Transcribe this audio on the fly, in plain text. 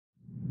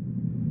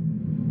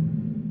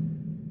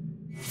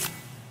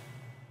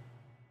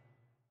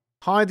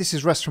Hi, this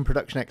is Russ from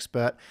Production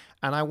Expert,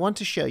 and I want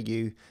to show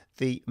you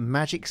the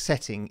magic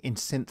setting in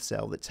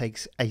SynthCell that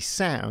takes a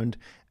sound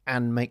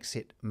and makes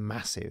it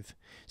massive.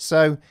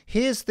 So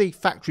here's the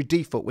factory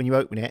default when you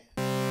open it,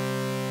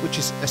 which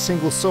is a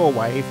single saw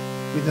wave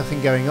with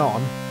nothing going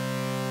on.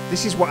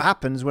 This is what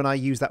happens when I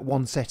use that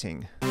one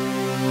setting.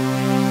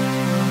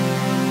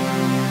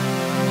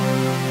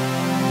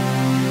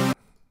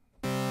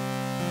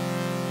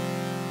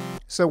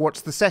 So what's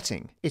the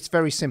setting? It's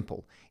very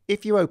simple.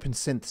 If you open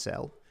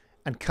SynthCell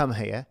and come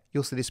here,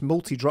 you'll see this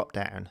multi drop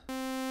down.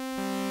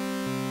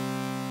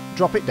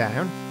 Drop it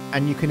down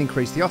and you can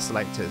increase the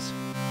oscillators.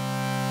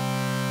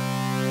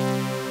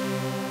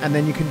 And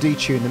then you can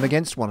detune them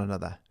against one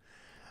another.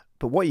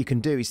 But what you can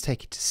do is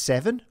take it to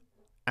 7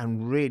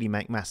 and really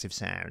make massive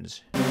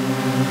sounds.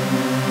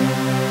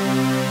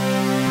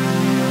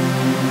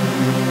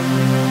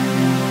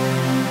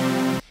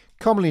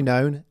 Commonly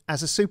known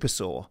as a super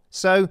saw.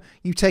 So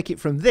you take it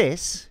from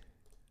this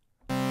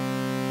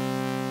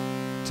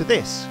to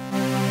this.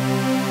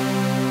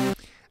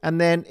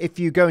 And then if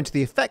you go into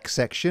the effects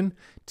section,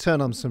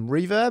 turn on some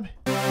reverb,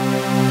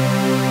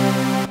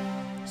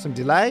 some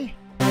delay,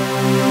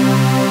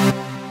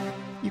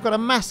 you've got a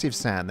massive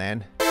sound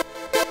then.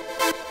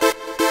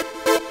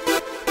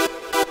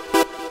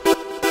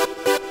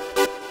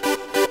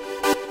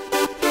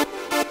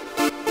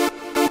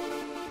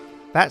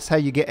 That's how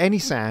you get any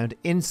sound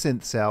in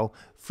SynthCell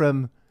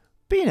from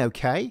being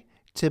okay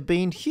to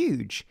being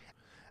huge.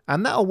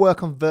 And that'll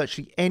work on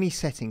virtually any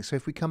setting. So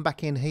if we come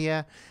back in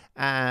here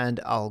and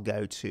I'll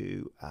go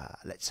to,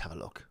 let's have a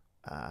look,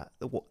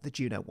 the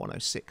Juno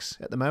 106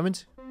 at the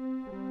moment.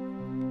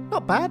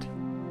 Not bad.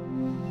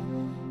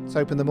 Let's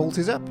open the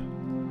multis up.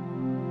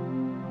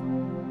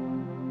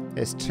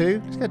 There's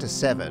 2, let's go to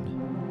 7.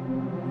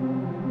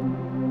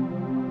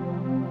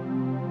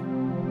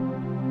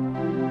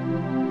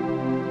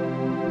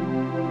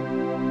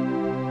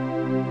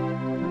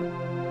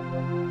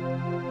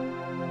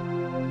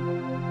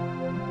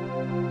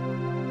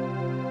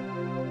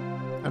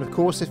 And of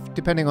course,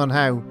 depending on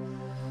how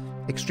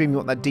extreme you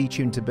want that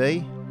detune to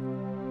be,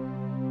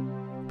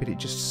 but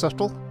it's just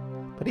subtle.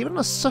 But even on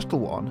a subtle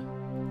one,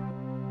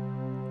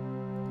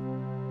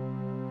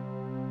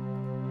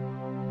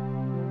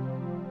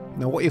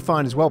 now what you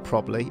find as well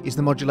probably is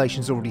the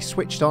modulation's already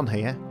switched on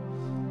here.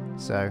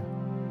 So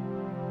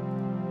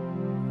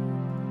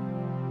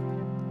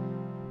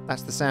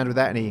that's the sound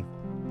without any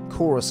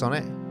chorus on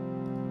it.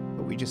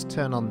 But we just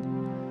turn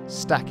on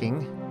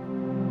stacking.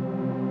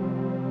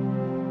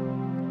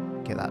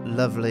 Get that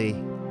lovely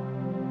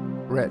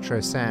retro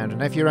sound.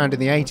 And if you're around in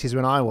the 80s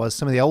when I was,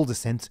 some of the older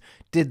synths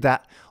did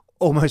that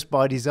almost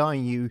by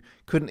design. You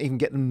couldn't even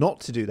get them not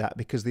to do that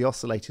because the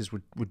oscillators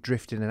would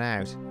drift in and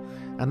out.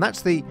 And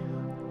that's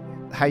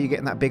how you're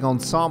getting that big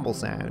ensemble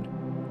sound.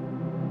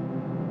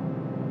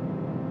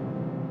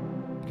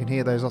 You can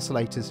hear those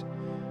oscillators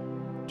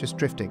just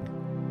drifting.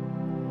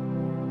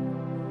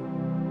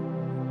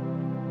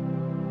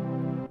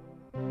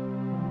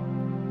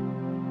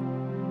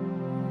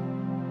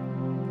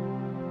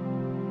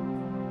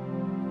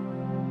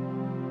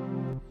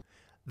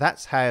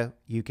 That's how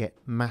you get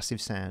massive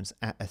sounds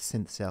at a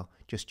SynthCell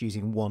just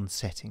using one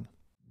setting.